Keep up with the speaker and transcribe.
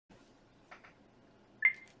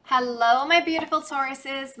Hello, my beautiful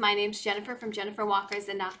Tauruses. My name's Jennifer from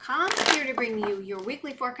JenniferWalkersIn.com, here to bring you your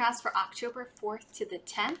weekly forecast for October 4th to the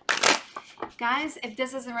 10th. Guys, if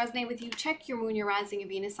this doesn't resonate with you, check your moon, your rising, and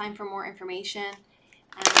Venus sign for more information.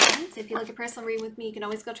 And if you'd like a personal reading with me, you can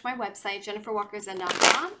always go to my website,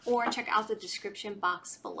 JenniferWalkersIn.com, or check out the description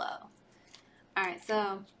box below. All right,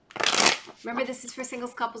 so remember, this is for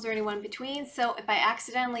singles, couples, or anyone in between. So if I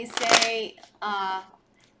accidentally say,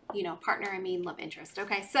 partner, I mean love interest.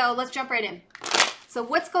 Okay, so let's jump right in. So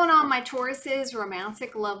what's going on, my Taurus's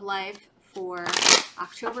romantic love life for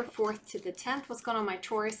October 4th to the 10th? What's going on, my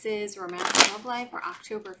Taurus's romantic love life for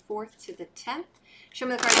October 4th to the 10th? Show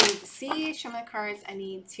me the cards I need to see. Show me the cards I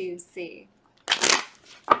need to see.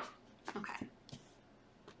 Okay.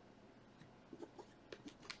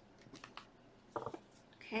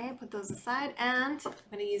 Okay, put those aside. And I'm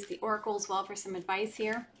going to use the Oracle as well for some advice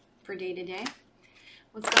here for day to day.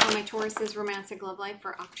 What's going on, my Taurus's romantic love life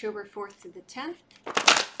for October 4th to the 10th?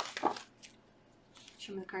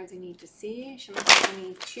 Show me the cards I need to see. Show me the cards I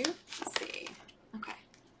need to see. Okay.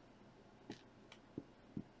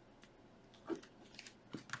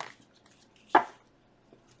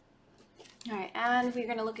 All right, and we're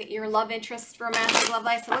going to look at your love interest romantic love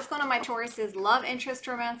life. So what's going on, my Taurus's love interest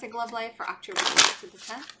romantic love life for October 4th to the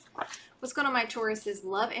 10th? What's going on, my Taurus's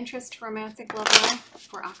love interest romantic love life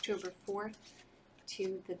for October 4th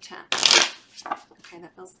to the 10th? Okay,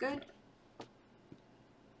 that feels good.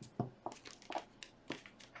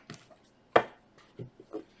 All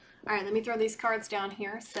right, let me throw these cards down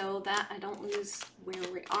here so that I don't lose where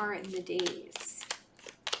we are in the days.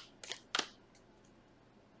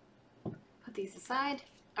 Put these aside.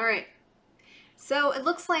 All right. So it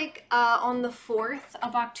looks like on the 4th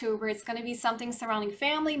of October, it's going to be something surrounding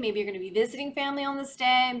family. Maybe you're going to be visiting family on this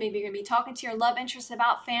day. Maybe you're going to be talking to your love interest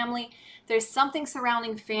about family. There's something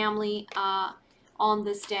surrounding family on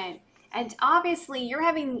this day. And obviously, you're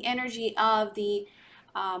having the energy of the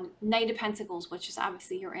Knight of Pentacles, which is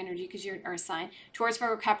obviously your energy because you're an Earth sign, Taurus,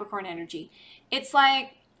 Virgo, Capricorn energy. It's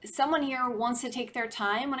like someone here wants to take their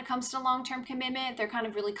time when it comes to long-term commitment. They're kind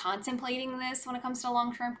of really contemplating this when it comes to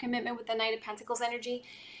long-term commitment with the Knight of Pentacles energy.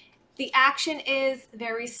 The action is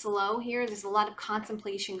very slow here. There's a lot of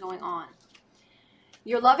contemplation going on.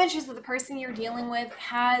 Your love interest of the person you're dealing with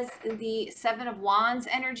has the Seven of Wands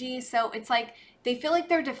energy. So it's like they feel like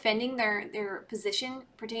they're defending their position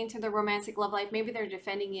pertaining to their romantic love life. Maybe they're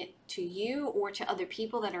defending it to you or to other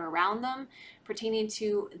people that are around them pertaining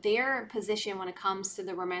to their position when it comes to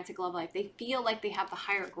the romantic love life. They feel like they have the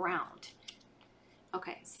higher ground.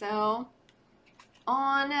 Okay, so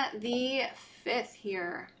on the 5th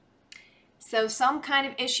here, so some kind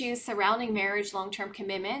of issues surrounding marriage, long-term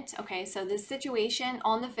commitment. Okay, so this situation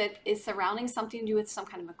on the 5th is surrounding something to do with some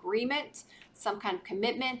kind of agreement, some kind of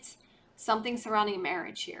commitment, something surrounding a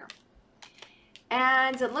marriage here.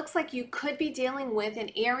 And it looks like you could be dealing with an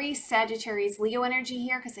Aries, Sagittarius, Leo energy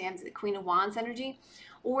here because they have the Queen of Wands energy.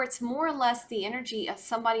 Or it's more or less the energy of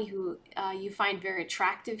somebody who you find very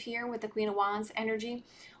attractive here with the Queen of Wands energy.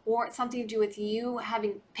 Or it's something to do with you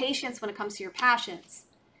having patience when it comes to your passions.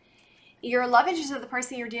 Your love interest of the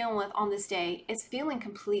person you're dealing with on this day is feeling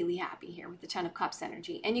completely happy here with the Ten of Cups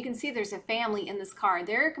energy. And you can see there's a family in this card.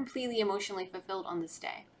 They're completely emotionally fulfilled on this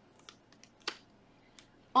day.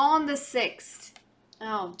 On the 6th,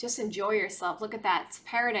 oh, just enjoy yourself. Look at that. It's a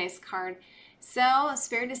Paradise card. So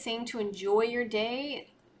Spirit is saying to enjoy your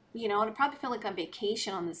day. You know, it'll probably feel like a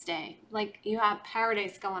vacation on this day. Like you have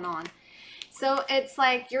paradise going on. So it's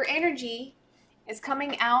like your energy is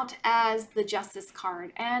coming out as the Justice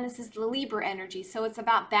card, and this is the Libra energy, so it's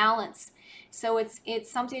about balance. So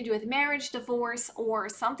it's something to do with marriage, divorce, or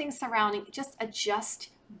something surrounding just a just,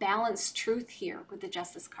 balanced truth here with the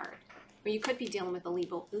Justice card, or you could be dealing with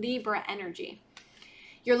the Libra energy.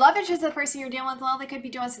 Your love interest of the person you're dealing with, well, they could be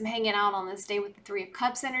doing some hanging out on this day with the Three of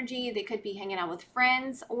Cups energy. They could be hanging out with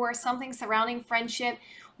friends or something surrounding friendship,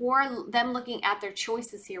 or them looking at their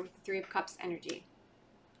choices here with the Three of Cups energy.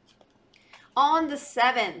 On the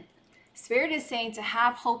 7th, Spirit is saying to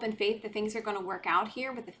have hope and faith that things are going to work out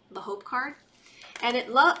here with the Hope card. And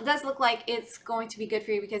it does look like it's going to be good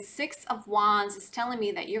for you because Six of Wands is telling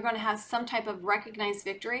me that you're going to have some type of recognized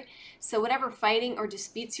victory. So whatever fighting or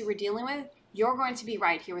disputes you were dealing with, you're going to be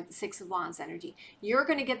right here with the Six of Wands energy. You're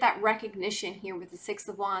going to get that recognition here with the Six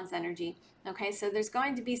of Wands energy. Okay, so there's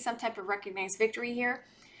going to be some type of recognized victory here.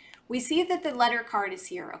 We see that the letter card is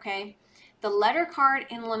here, okay? The letter card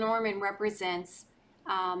in Lenormand represents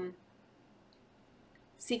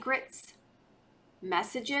secrets,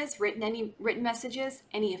 messages, written messages,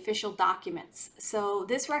 any official documents. So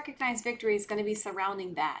this recognized victory is going to be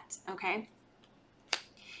surrounding that, okay?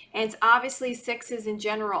 And obviously sixes in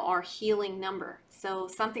general are healing number. So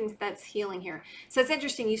something that's healing here. So it's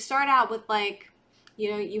interesting. You start out with like, you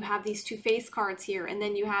know, you have these two face cards here, and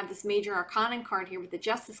then you have this major arcana card here with the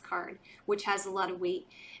justice card, which has a lot of weight.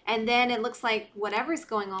 And then it looks like whatever's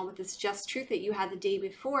going on with this just truth that you had the day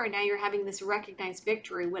before, now you're having this recognized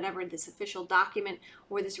victory, whatever this official document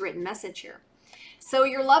or this written message here. So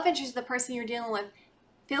your love interest, the person you're dealing with,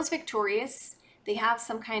 feels victorious. They have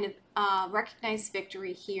some kind of recognized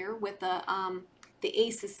victory here with the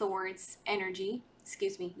Ace of Swords energy.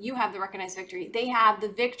 Excuse me, you have the recognized victory. They have the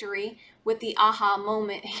victory with the aha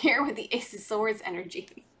moment here with the Ace of Swords energy.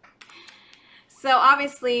 So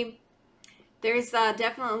obviously, there's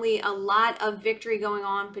definitely a lot of victory going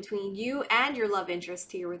on between you and your love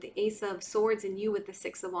interest here with the Ace of Swords and you with the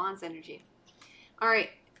Six of Wands energy. All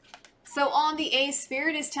right. So on the Ace,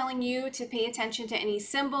 Spirit is telling you to pay attention to any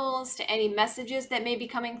symbols, to any messages that may be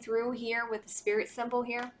coming through here with the Spirit symbol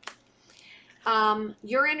here.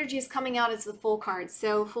 Your energy is coming out as the Fool card.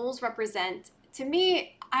 So Fools represent, to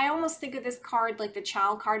me, I almost think of this card like the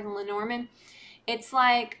Child card in Lenormand. It's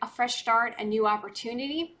like a fresh start, a new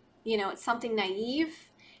opportunity. You know, it's something naive.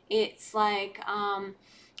 It's like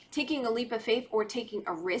taking a leap of faith or taking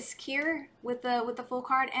a risk here with the Fool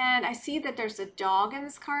card. And I see that there's a dog in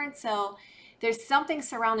this card. So there's something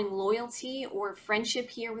surrounding loyalty or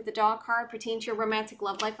friendship here with the dog card pertaining to your romantic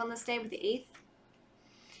love life on this day with the 8th.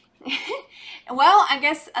 Well, I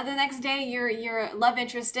guess the next day your love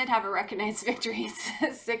interest did have a recognized victory.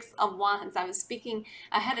 Six of Wands. I was speaking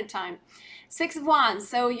ahead of time. Six of Wands.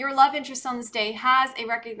 So your love interest on this day has a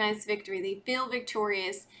recognized victory. They feel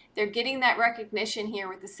victorious. They're getting that recognition here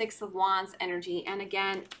with the Six of Wands energy. And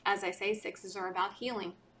again, as I say, sixes are about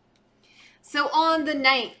healing. So on the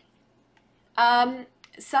 9th,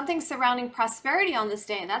 something surrounding prosperity on this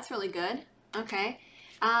day. That's really good. Okay.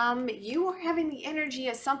 You are having the energy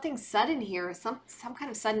of something sudden here, some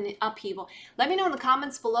kind of sudden upheaval. Let me know in the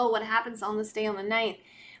comments below what happens on this day on the 9th.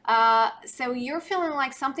 So you're feeling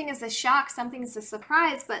like something is a shock, something is a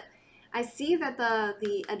surprise, but I see that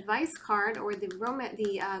the advice card or the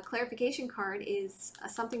clarification card is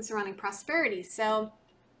something surrounding prosperity. So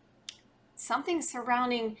something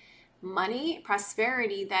surrounding money,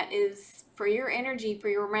 prosperity that is for your energy, for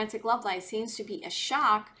your romantic love life seems to be a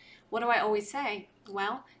shock. What do I always say?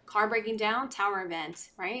 Well, car breaking down, tower event,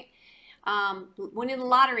 right? Winning the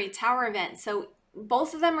lottery, tower event. So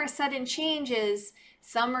both of them are sudden changes.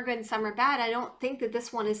 Some are good and some are bad. I don't think that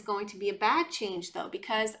this one is going to be a bad change though,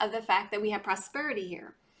 because of the fact that we have prosperity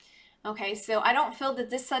here. Okay, so I don't feel that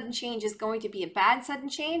this sudden change is going to be a bad sudden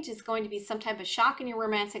change. It's going to be some type of shock in your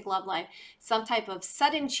romantic love life, some type of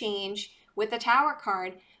sudden change with the tower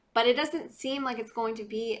card, but it doesn't seem like it's going to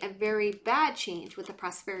be a very bad change with the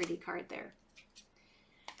prosperity card there.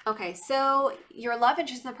 Okay, so your love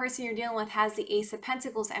interest in the person you're dealing with has the Ace of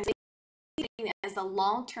Pentacles, and as a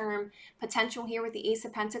long-term potential here with the Ace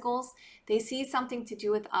of Pentacles. They see something to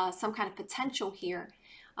do with some kind of potential here.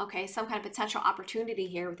 Okay, some kind of potential opportunity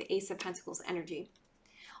here with the Ace of Pentacles energy.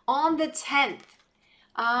 On the 10th,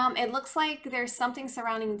 it looks like there's something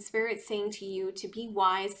surrounding the Spirit saying to you to be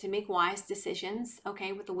wise, to make wise decisions,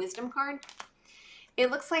 okay, with the Wisdom card. It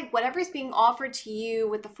looks like whatever's being offered to you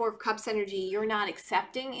with the Four of Cups energy, you're not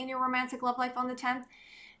accepting in your romantic love life on the 10th.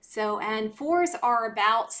 So, and fours are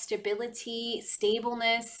about stability,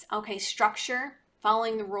 stableness, okay, structure,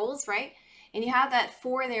 following the rules, right? And you have that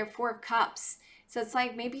 4 there, Four of Cups. So it's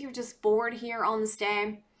like maybe you're just bored here on this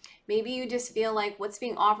day. Maybe you just feel like what's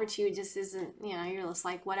being offered to you just isn't, you know, you're just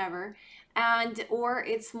like whatever. And, or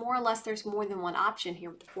it's more or less there's more than one option here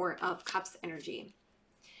with the Four of Cups energy.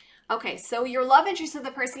 Okay, so your love interest of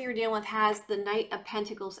the person you're dealing with has the Knight of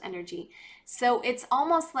Pentacles energy. So it's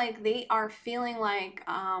almost like they are feeling like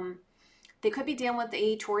they could be dealing with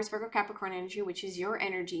a Taurus, Virgo, Capricorn energy, which is your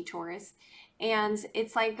energy, Taurus. And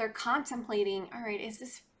it's like they're contemplating, all right, is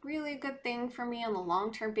this really a good thing for me on the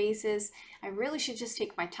long-term basis? I really should just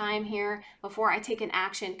take my time here before I take an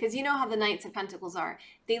action. Because you know how the Knights of Pentacles are.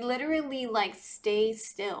 They literally like stay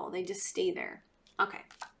still. They just stay there. Okay.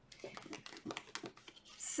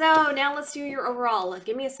 So now let's do your overall.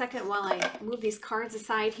 Give me a second while I move these cards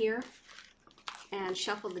aside here and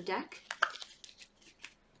shuffle the deck.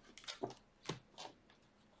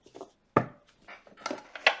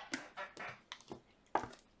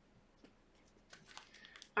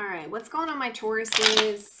 All right, what's going on my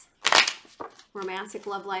Taurus's romantic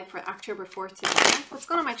love life for October 4th to the 10th? What's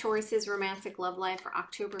going on my Taurus's romantic love life for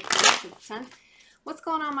October 4th to the 10th? What's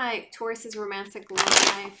going on my Taurus's romantic love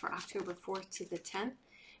life for October 4th to the 10th?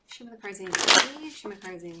 Show me the cards I need to see. Show me the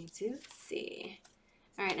cards I need to see.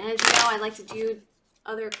 All right, and as you know, I like to do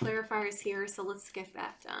other clarifiers here, so let's get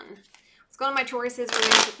that done. Let's go to my Taurus's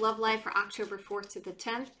romantic love life for October 4th to the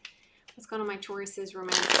 10th. Let's go to my Taurus's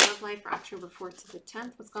romantic love life for October 4th to the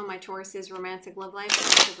 10th. Let's go to my Taurus's romantic love life for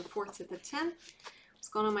October 4th to the 10th. What's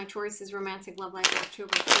going on my Taurus's romantic love life for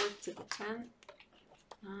October 4th to the 10th?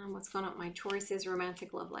 What's going on my Taurus's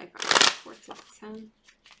romantic love life for October 4th to the 10th?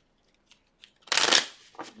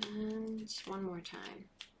 And one more time.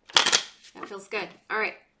 That feels good. All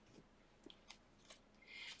right.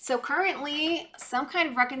 So currently, some kind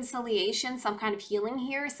of reconciliation, some kind of healing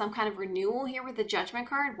here, some kind of renewal here with the Judgment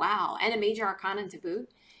card. Wow. And a major arcana to boot.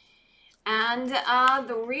 And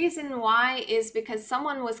the reason why is because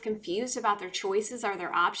someone was confused about their choices or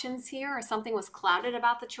their options here, or something was clouded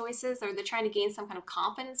about the choices, or they're trying to gain some kind of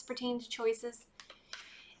confidence pertaining to choices.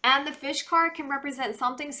 And the fish card can represent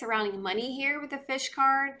something surrounding money here with the fish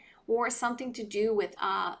card, or something to do with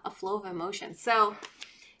a flow of emotion. So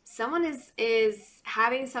someone is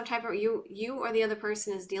having some type of, you or the other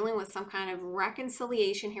person is dealing with some kind of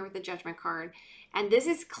reconciliation here with the Judgment card. And this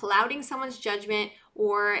is clouding someone's judgment,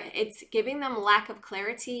 or it's giving them lack of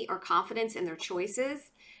clarity or confidence in their choices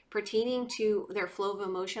pertaining to their flow of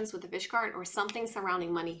emotions with the fish card, or something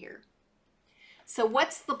surrounding money here. So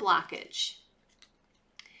what's the blockage?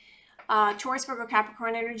 Taurus, Virgo,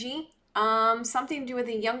 Capricorn energy. Something to do with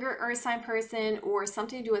a younger earth sign person, or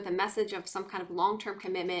something to do with a message of some kind of long-term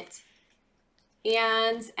commitment.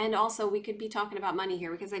 And also we could be talking about money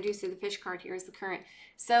here, because I do see the fish card here as the current.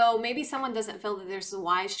 So maybe someone doesn't feel that there's a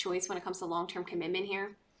wise choice when it comes to long-term commitment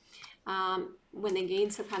here. When they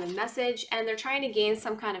gain some kind of message, and they're trying to gain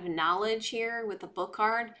some kind of knowledge here with the book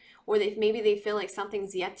card, or maybe they feel like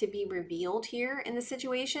something's yet to be revealed here in the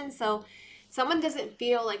situation. So someone doesn't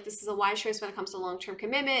feel like this is a wise choice when it comes to long-term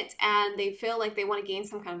commitment, and they feel like they want to gain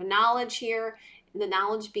some kind of knowledge here. The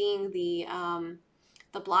knowledge being the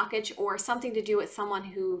blockage, or something to do with someone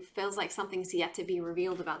who feels like something's yet to be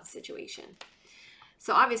revealed about the situation.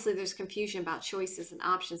 So obviously there's confusion about choices and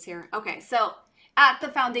options here. Okay, so at the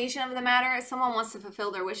foundation of the matter, someone wants to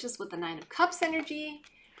fulfill their wishes with the Nine of Cups energy,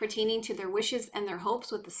 pertaining to their wishes and their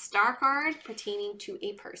hopes with the Star card, pertaining to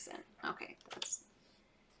a person. Okay,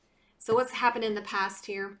 so what's happened in the past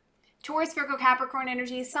here? Taurus, Virgo, Capricorn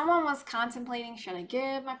energy. Someone was contemplating, should I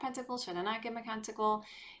give my pentacle? Should I not give my pentacle?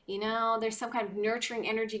 You know, there's some kind of nurturing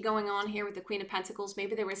energy going on here with the Queen of Pentacles.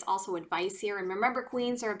 Maybe there was also advice here. And remember,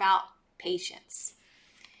 queens are about patience.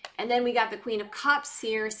 And then we got the Queen of Cups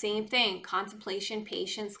here. Same thing. Contemplation,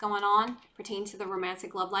 patience going on, pertaining to the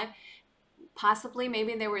romantic love life. Possibly,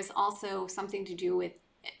 maybe there was also something to do with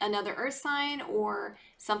another earth sign, or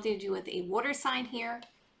something to do with a water sign here.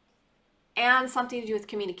 And something to do with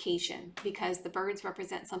communication, because the birds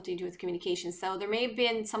represent something to do with communication. So there may have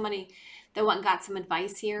been somebody that got some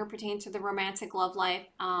advice here pertaining to the romantic love life.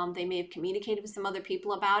 They may have communicated with some other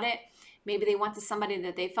people about it. Maybe they went to somebody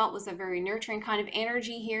that they felt was a very nurturing kind of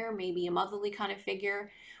energy here, maybe a motherly kind of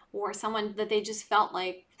figure, or someone that they just felt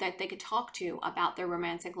like that they could talk to about their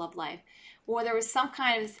romantic love life. Or there was some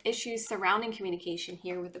kind of issues surrounding communication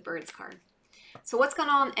here with the birds card. So what's going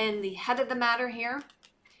on in the head of the matter here?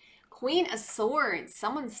 Queen of Swords.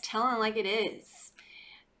 Someone's telling like it is.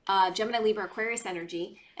 Gemini, Libra, Aquarius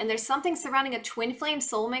energy. And there's something surrounding a twin flame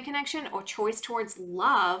soulmate connection, or choice towards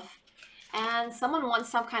love. And someone wants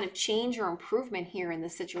some kind of change or improvement here in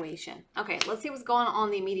this situation. Okay, let's see what's going on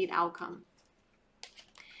the immediate outcome.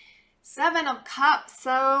 Seven of Cups.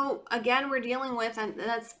 So again, we're dealing with, and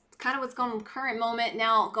that's kind of what's going on in the current moment.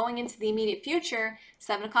 Now going into the immediate future,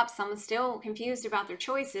 Seven of Cups, someone's still confused about their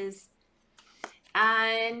choices.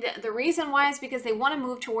 And the reason why is because they want to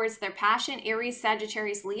move towards their passion. Aries,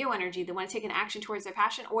 Sagittarius, Leo energy. They want to take an action towards their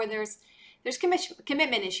passion, or there's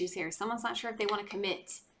commitment issues here. Someone's not sure if they want to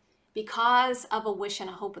commit because of a wish and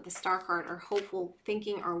a hope with the Star card, or hopeful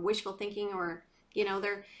thinking, or wishful thinking, or, you know,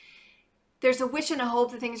 there's a wish and a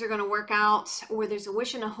hope that things are going to work out, or there's a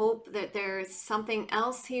wish and a hope that there's something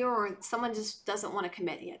else here, or someone just doesn't want to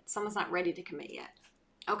commit yet. Someone's not ready to commit yet.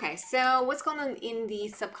 Okay, so what's going on in the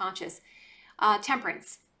subconscious?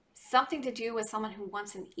 Temperance, something to do with someone who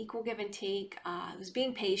wants an equal give and take, who's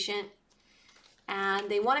being patient, and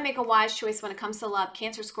they want to make a wise choice when it comes to love.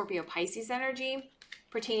 Cancer, Scorpio, Pisces energy,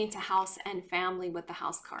 pertaining to house and family with the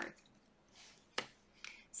House card.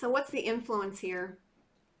 So what's the influence here?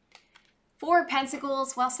 Four of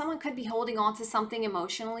Pentacles. Well, someone could be holding on to something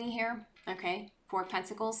emotionally here. Okay, Four of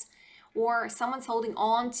Pentacles. Or someone's holding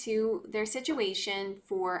on to their situation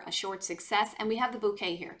for a short success. And we have the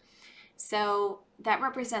bouquet here. So that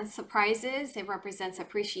represents surprises, it represents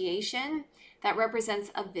appreciation, that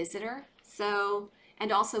represents a visitor, so,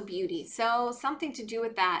 and also beauty. So something to do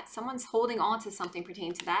with that. Someone's holding on to something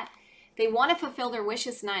pertaining to that. They want to fulfill their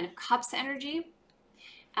wishes, 9 of Cups energy.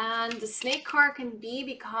 And the snake card can be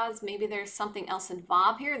because maybe there's something else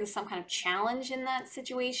involved here. There's some kind of challenge in that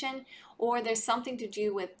situation, or there's something to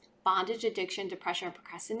do with bondage, addiction, depression, or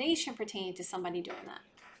procrastination pertaining to somebody doing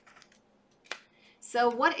that. So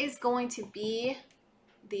what is going to be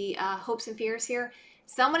the hopes and fears here?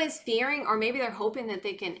 Someone is fearing, or maybe they're hoping that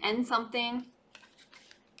they can end something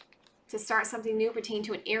to start something new pertaining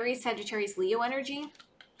to an Aries, Sagittarius, Leo energy.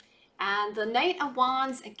 And the Knight of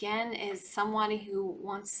Wands, again, is someone who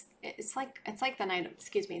wants, it's like the Knight of,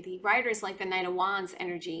 excuse me, the Rider is like the Knight of Wands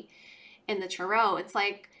energy in the Tarot. It's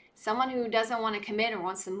like someone who doesn't want to commit or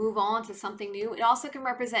wants to move on to something new. It also can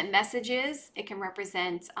represent messages. It can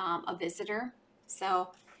represent a visitor. So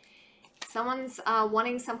someone's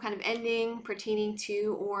wanting some kind of ending pertaining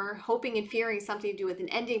to, or hoping and fearing something to do with an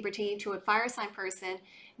ending pertaining to a fire sign person.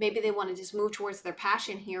 Maybe they want to just move towards their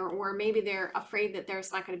passion here, or maybe they're afraid that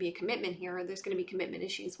there's not going to be a commitment here, or there's going to be commitment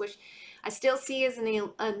issues, which I still see as in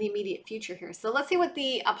the immediate future here. So let's see what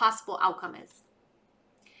the possible outcome is.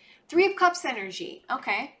 3 of Cups energy.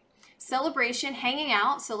 Okay. Celebration, hanging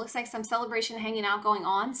out. So it looks like some celebration, hanging out going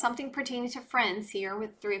on. Something pertaining to friends here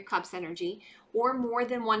with 3 of Cups energy, or more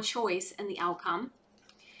than one choice in the outcome.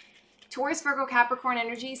 Taurus, Virgo, Capricorn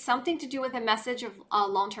energy, something to do with a message of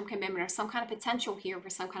long-term commitment, or some kind of potential here for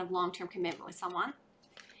some kind of long-term commitment with someone.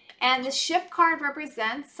 And the Ship card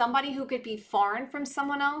represents somebody who could be foreign from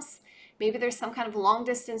someone else. Maybe there's some kind of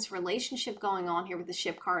long-distance relationship going on here with the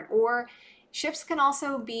Ship card. Or ships can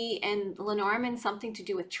also be in Lenormand, something to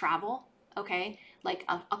do with travel, okay? Like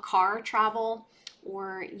a car travel,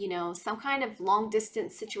 or, you know, some kind of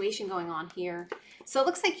long-distance situation going on here. So it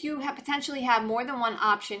looks like you have potentially have more than one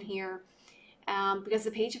option here, because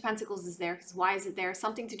the Page of Pentacles is there. Because why is it there?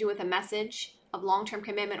 Something to do with a message of long-term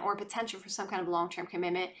commitment, or potential for some kind of long-term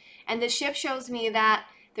commitment. And the Ship shows me that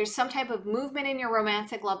there's some type of movement in your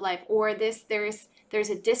romantic love life, or there's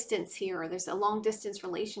a distance here, or there's a long-distance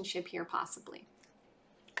relationship here possibly,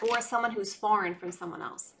 or someone who's foreign from someone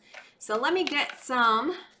else. So let me get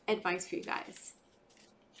some advice for you guys.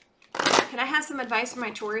 Can I have some advice for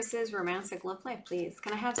my Taurus's romantic love life, please?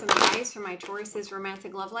 Can I have some advice for my Taurus's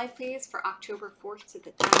romantic love life, please, for October 4th to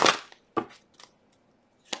the 10th?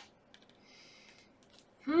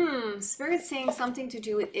 Spirit's saying something to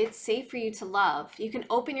do with it's safe for you to love. You can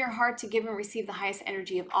open your heart to give and receive the highest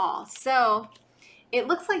energy of all. So it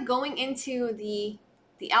looks like going into the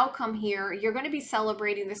outcome here, you're going to be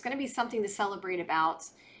celebrating. There's going to be something to celebrate about.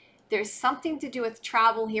 There's something to do with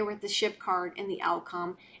travel here with the Ship card in the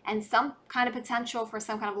outcome, and some kind of potential for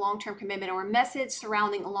some kind of long-term commitment, or a message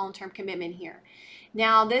surrounding a long-term commitment here.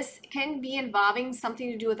 Now, this can be involving something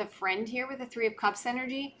to do with a friend here with the 3 of Cups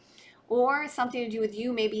energy, or something to do with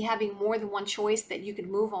you maybe having more than one choice that you could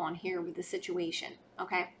move on here with the situation,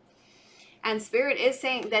 okay? And Spirit is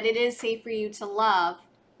saying that it is safe for you to love.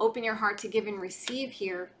 Open your heart to give and receive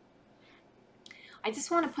here. I just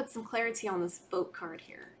want to put some clarity on this Boat card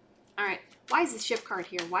here. All right, why is the Ship card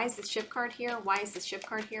here? Why is the Ship card here? Why is the Ship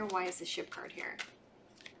card here? Why is the Ship card here?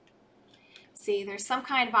 See, there's some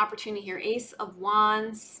kind of opportunity here. Ace of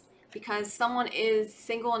Wands, because someone is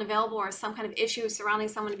single and available, or some kind of issue surrounding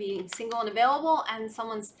someone being single and available, and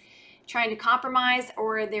someone's trying to compromise,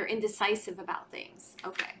 or they're indecisive about things.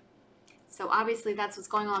 Okay, so obviously that's what's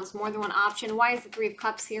going on. There's more than one option. Why is the 3 of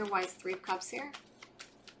Cups here? Why is the 3 of Cups here?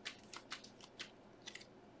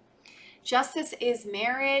 Justice is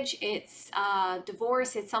marriage, it's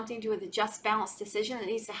divorce, it's something to do with a just, balanced decision that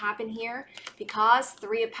needs to happen here, because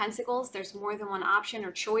 3 of Pentacles, there's more than one option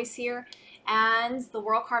or choice here, and the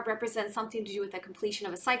World card represents something to do with the completion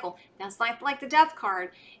of a cycle. That's like the Death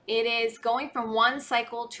card. It is going from one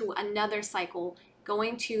cycle to another cycle,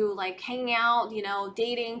 going to like hanging out, you know,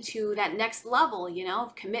 dating, to that next level, you know,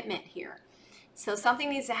 of commitment here. So something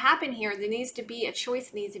needs to happen here. There needs to be a choice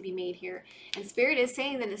that needs to be made here. And Spirit is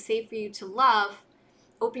saying that it's safe for you to love.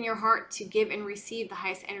 Open your heart to give and receive the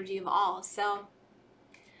highest energy of all. So,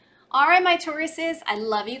 all right, my Tauruses, I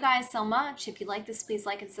love you guys so much. If you like this, please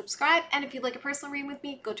like and subscribe. And if you'd like a personal reading with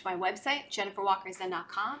me, go to my website,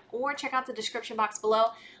 jenniferwalkerzen.com, or check out the description box below.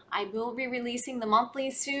 I will be releasing the monthly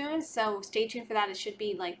soon, so stay tuned for that. It should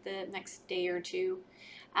be like the next day or two.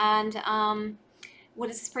 And, what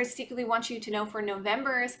does this particularly want you to know for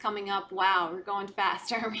November is coming up? Wow, we're going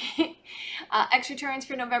fast, aren't we? Extra turns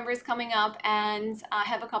for November is coming up, and I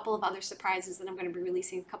have a couple of other surprises that I'm going to be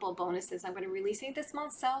releasing, a couple of bonuses I'm going to be releasing this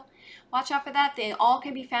month, so watch out for that. They all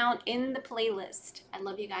can be found in the playlist. I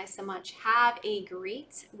love you guys so much. Have a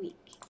great week.